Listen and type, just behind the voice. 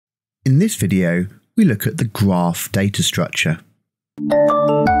In this video, we look at the graph data structure.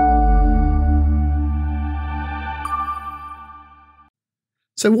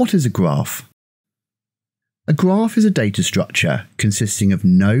 So what is a graph? A graph is a data structure consisting of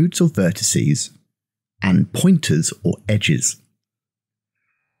nodes or vertices and pointers or edges.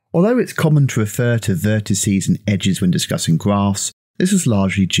 Although it's common to refer to vertices and edges when discussing graphs, this is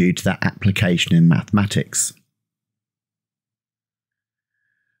largely due to their application in mathematics.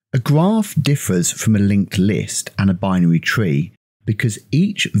 A graph differs from a linked list and a binary tree because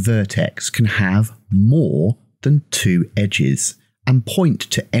each vertex can have more than two edges and point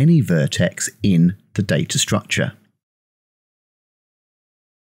to any vertex in the data structure.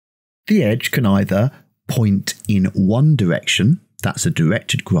 The edge can either point in one direction, that's a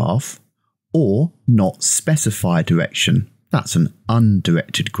directed graph, or not specify a direction, that's an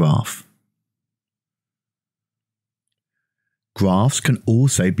undirected graph. Graphs can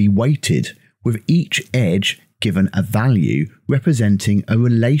also be weighted, with each edge given a value representing a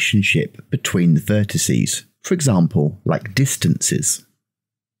relationship between the vertices, for example, like distances.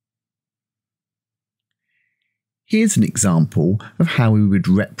 Here's an example of how we would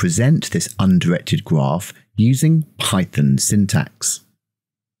represent this undirected graph using Python syntax.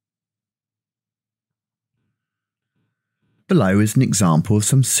 Below is an example of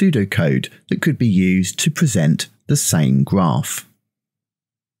some pseudocode that could be used to present the same graph.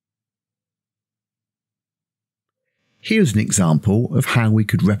 Here's an example of how we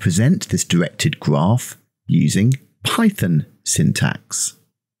could represent this directed graph using Python syntax.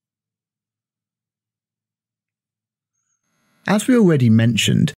 As we already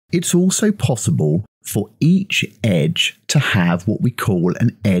mentioned, it's also possible for each edge to have what we call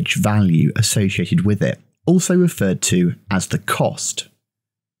an edge value associated with it, also referred to as the cost.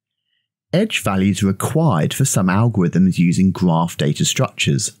 Edge values are required for some algorithms using graph data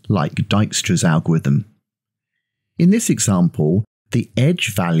structures, like Dijkstra's algorithm. In this example, the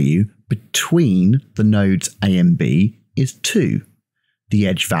edge value between the nodes A and B is 2, the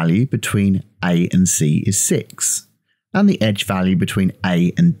edge value between A and C is 6, and the edge value between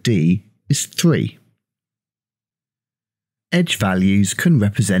A and D is 3. Edge values can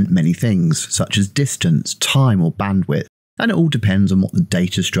represent many things, such as distance, time or bandwidth, and it all depends on what the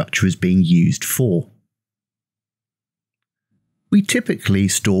data structure is being used for. We typically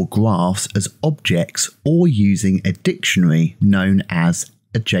store graphs as objects or using a dictionary known as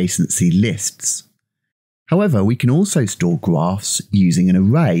adjacency lists. However, we can also store graphs using an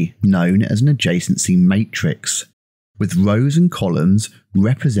array known as an adjacency matrix, with rows and columns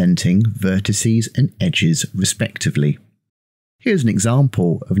representing vertices and edges respectively. Here's an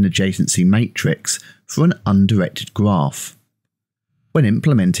example of an adjacency matrix for an undirected graph. When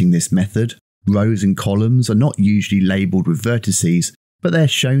implementing this method, rows and columns are not usually labelled with vertices, but they're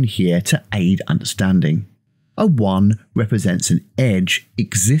shown here to aid understanding. A 1 represents an edge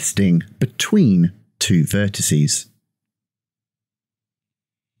existing between two vertices.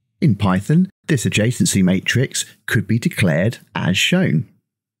 In Python, this adjacency matrix could be declared as shown.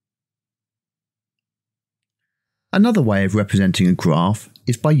 Another way of representing a graph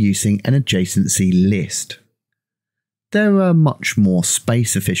is by using an adjacency list. They're a much more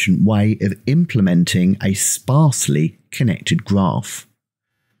space-efficient way of implementing a sparsely connected graph.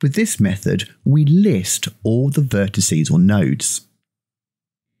 With this method, we list all the vertices or nodes.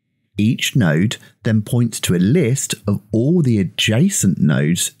 Each node then points to a list of all the adjacent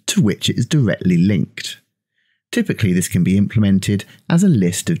nodes to which it is directly linked. Typically, this can be implemented as a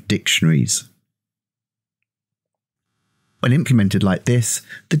list of dictionaries. When implemented like this,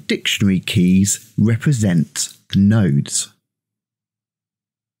 the dictionary keys represent the nodes,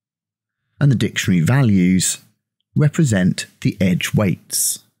 and the dictionary values represent the edge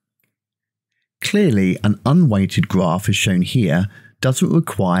weights. Clearly, an unweighted graph as shown here doesn't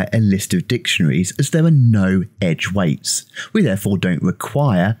require a list of dictionaries as there are no edge weights. We therefore don't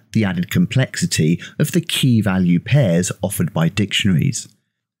require the added complexity of the key value pairs offered by dictionaries.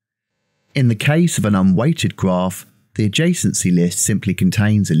 In the case of an unweighted graph, the adjacency list simply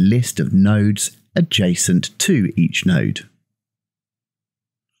contains a list of nodes adjacent to each node.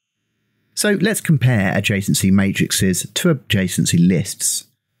 So let's compare adjacency matrices to adjacency lists.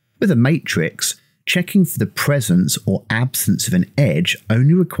 With a matrix, checking for the presence or absence of an edge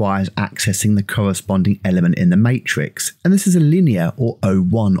only requires accessing the corresponding element in the matrix, and this is a linear or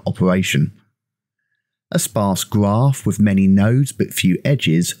O1 operation. A sparse graph with many nodes but few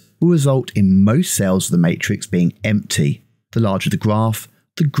edges will result in most cells of the matrix being empty. The larger the graph,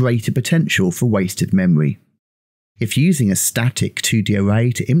 the greater potential for wasted memory. If using a static 2D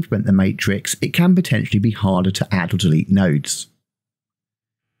array to implement the matrix, it can potentially be harder to add or delete nodes.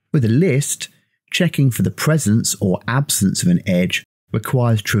 With a list, checking for the presence or absence of an edge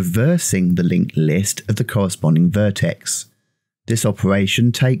requires traversing the linked list of the corresponding vertex. This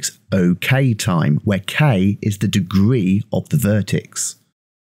operation takes OK time, where K is the degree of the vertex.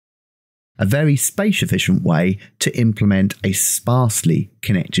 A very space-efficient way to implement a sparsely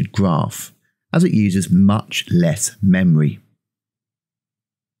connected graph, as it uses much less memory.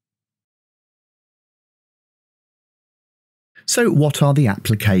 So what are the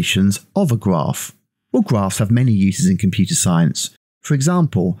applications of a graph? Well, graphs have many uses in computer science. For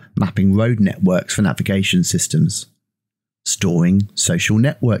example, mapping road networks for navigation systems, storing social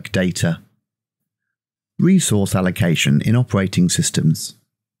network data, resource allocation in operating systems,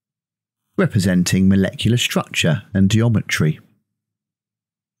 representing molecular structure and geometry.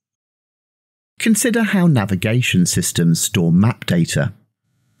 Consider how navigation systems store map data.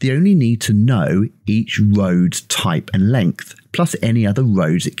 They only need to know each road's type and length, plus any other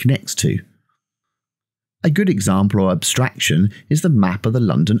roads it connects to. A good example of abstraction is the map of the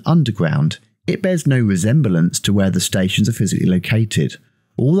London Underground. It bears no resemblance to where the stations are physically located.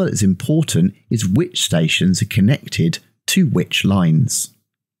 All that is important is which stations are connected to which lines.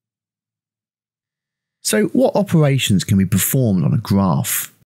 So what operations can be performed on a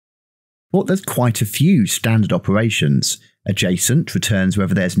graph? Well, there's quite a few standard operations. Adjacent returns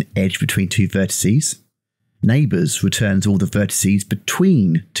whether there's an edge between two vertices. Neighbours returns all the vertices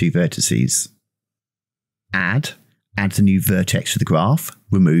between two vertices. Add adds a new vertex to the graph.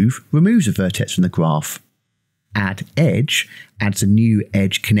 Remove removes a vertex from the graph. Add edge adds a new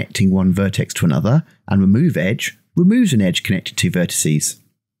edge connecting one vertex to another, and remove edge removes an edge connecting two vertices.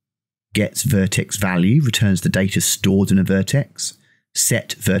 Gets vertex value returns the data stored in a vertex.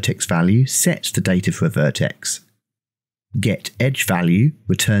 Set vertex value sets the data for a vertex. Get edge value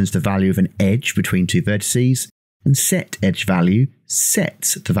returns the value of an edge between two vertices, and set edge value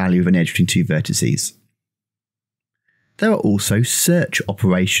sets the value of an edge between two vertices. There are also search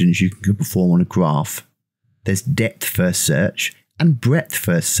operations you can perform on a graph. There's depth first search and breadth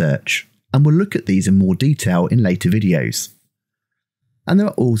first search, and we'll look at these in more detail in later videos. And there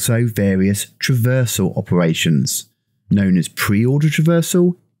are also various traversal operations, known as pre-order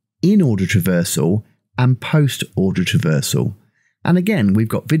traversal, in-order traversal, and post-order traversal. And again, we've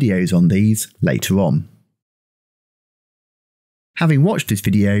got videos on these later on. Having watched this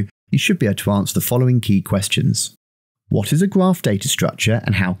video, you should be able to answer the following key questions. What is a graph data structure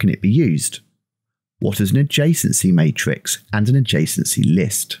and how can it be used? What is an adjacency matrix and an adjacency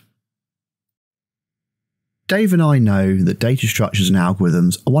list? Dave and I know that data structures and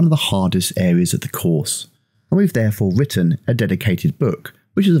algorithms are one of the hardest areas of the course, and we've therefore written a dedicated book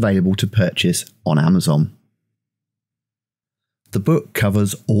which is available to purchase on Amazon. The book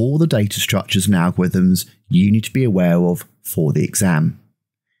covers all the data structures and algorithms you need to be aware of for the exam.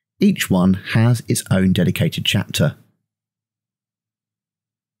 Each one has its own dedicated chapter.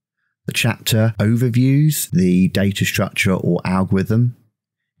 The chapter overviews the data structure or algorithm,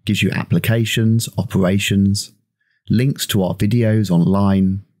 gives you applications, operations, links to our videos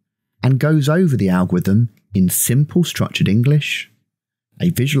online, and goes over the algorithm in simple structured English, a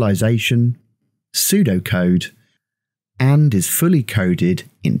visualization, pseudocode, and is fully coded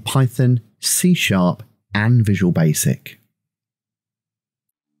in Python, C# and Visual Basic.